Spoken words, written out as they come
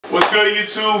What's good,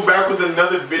 YouTube? Back with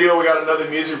another video. We got another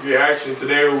music reaction.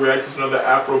 Today we're reacting to another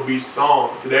Afrobeats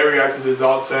song. Today we're reacting to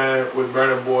Zlatan with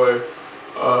Burna Boy,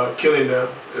 Killin.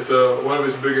 It's one of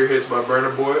his bigger hits by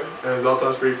Burna Boy, and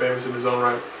Zlatan's pretty famous in his own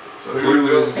right. So who have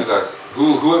we listened to that?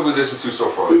 Who have we listened to so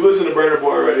far? We've listened to Burna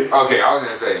Boy already. Okay, I was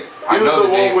gonna say. I know the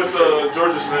one with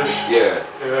Georgia Smith. Yeah.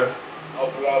 Yeah.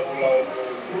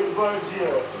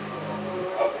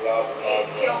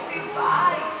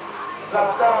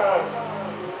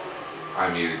 I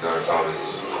immediately thought of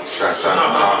Thomas. Shouts out to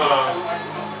Thomas.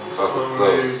 Fuck with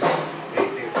clothes.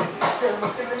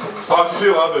 Oh, she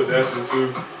a lot of their dancing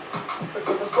too.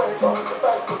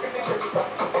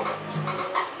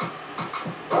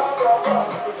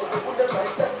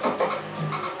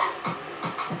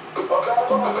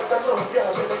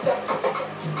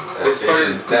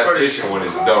 That fishing one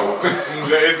is dope.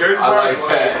 It's great. I like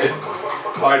that.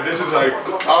 Like this is like, I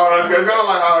don't know, it's kind of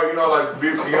like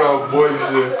how boys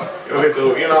used to hit the,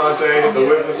 you know what I'm saying, hit the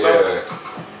whip and stuff.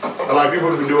 Yeah. And like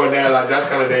people be doing that, like that's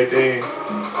kind of their thing. I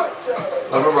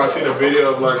remember I seen a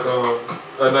video of like a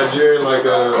Nigerian, like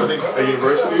I think a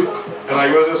university, and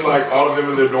like it was just like all of them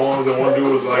in their dorms, and one dude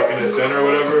was like in the center or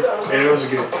whatever, and it was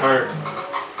just getting turned.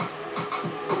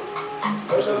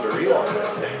 This is the rewind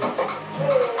right there.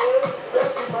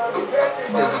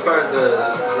 Is this part of the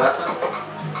Zlatan?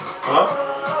 Huh?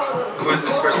 Who is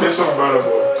this person? This one's Burna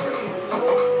Boy.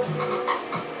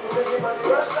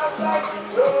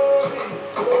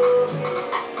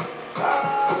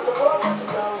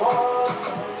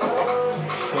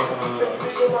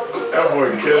 That boy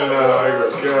killing that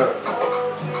nigga.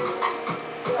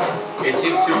 It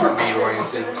seems super beat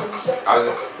oriented.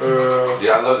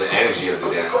 Yeah, I love the energy of the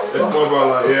dance. It's more about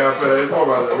like, yeah, I feel like it's more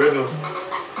about the rhythm.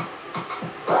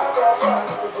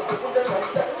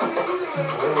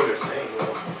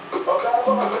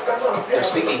 They're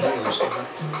speaking English.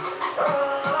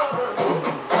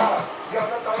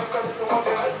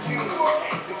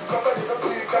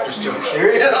 Just joking.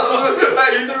 Serious? You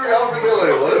threw me off for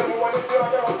like, what?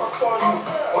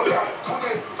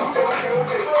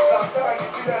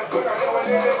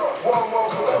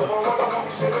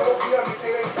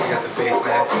 You got the face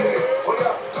mask.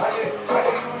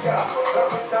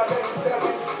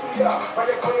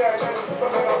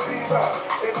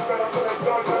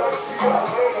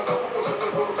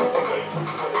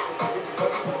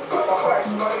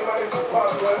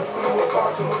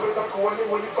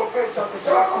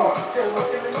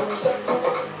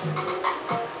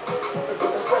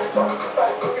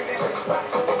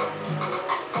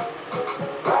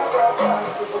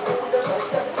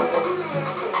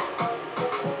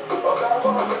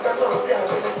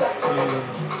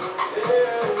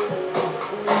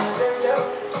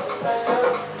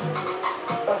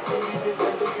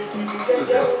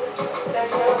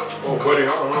 Oh, buddy, I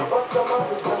don't know.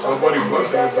 Oh, buddy,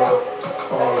 busting it though.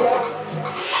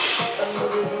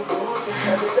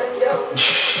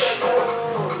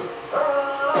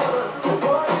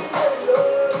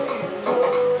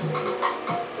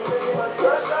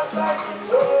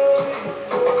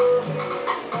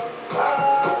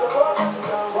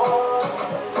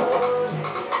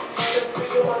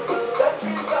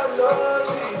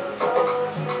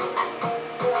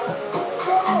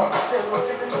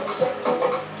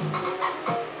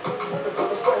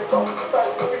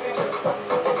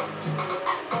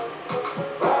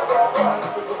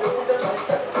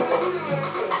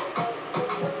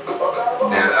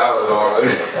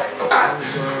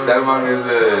 That reminded me of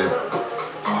the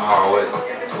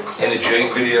in the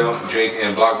Drake video, Drake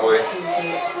and Block Boy.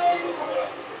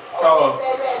 Oh.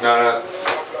 No.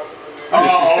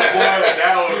 Oh boy,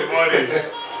 that was funny.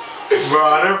 Bro, I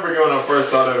never forget when I first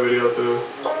saw that video too.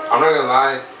 I'm not gonna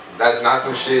lie, that's not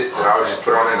some shit that I would just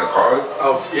put on in a car.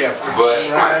 Oh yeah. But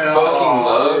I fucking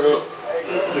love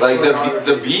like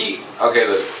the beat. Okay,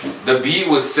 look, the beat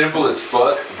was simple as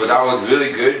fuck, but that was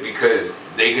really good because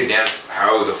they could dance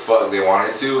how the fuck they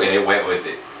wanted to, and it went with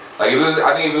it. Like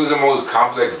I think if it was a more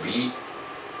complex beat,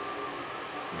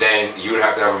 then you would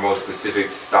have to have a more specific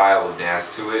style of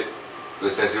dance to it.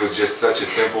 But since it was just such a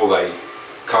simple, like,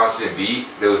 constant beat,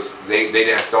 they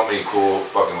danced so many cool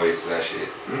fucking ways to that shit.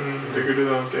 They could do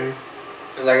their own thing.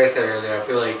 Like I said earlier, I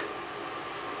feel like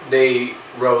they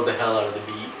rode the hell out of the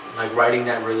beat. Like writing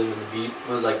that rhythm in the beat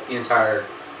was like the entire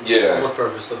almost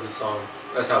purpose of the song.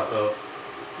 That's how it felt.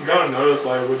 You gotta notice,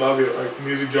 like, with all the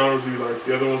music genres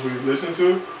the other ones we listen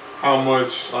to, how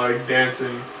much like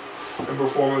dancing and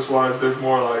performance-wise, there's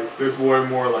way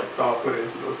more like thought put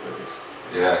into those things.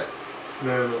 Yeah.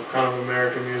 Than kind of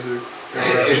American music.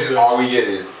 All we get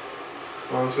is. You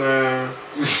know what I'm saying?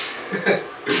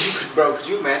 Bro, could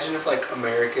you imagine if like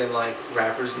American like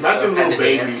rappers and Imagine stuff had Lil to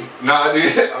Baby. dance? Nah,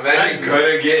 dude. Imagine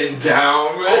Gunna getting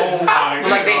down, man. Oh my god.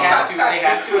 Like they have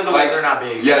to, otherwise Like, they're not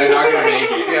big. Yeah, they're not gonna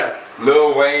make it. Yeah.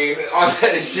 Lil Wayne on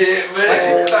that shit,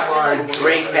 man. Oh my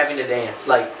Drake God. having to dance,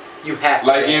 like you have to.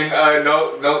 Like dance. in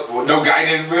no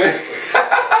guidance, man.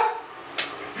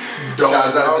 Dog,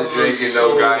 Shouts out to that Drake was and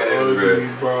so No Guidance, ugly,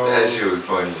 bro. That shit was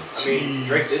funny. I mean,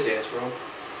 Drake did dance, bro.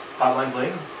 Hotline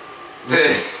Bling.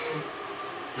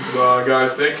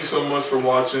 Guys, thank you so much for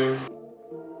watching.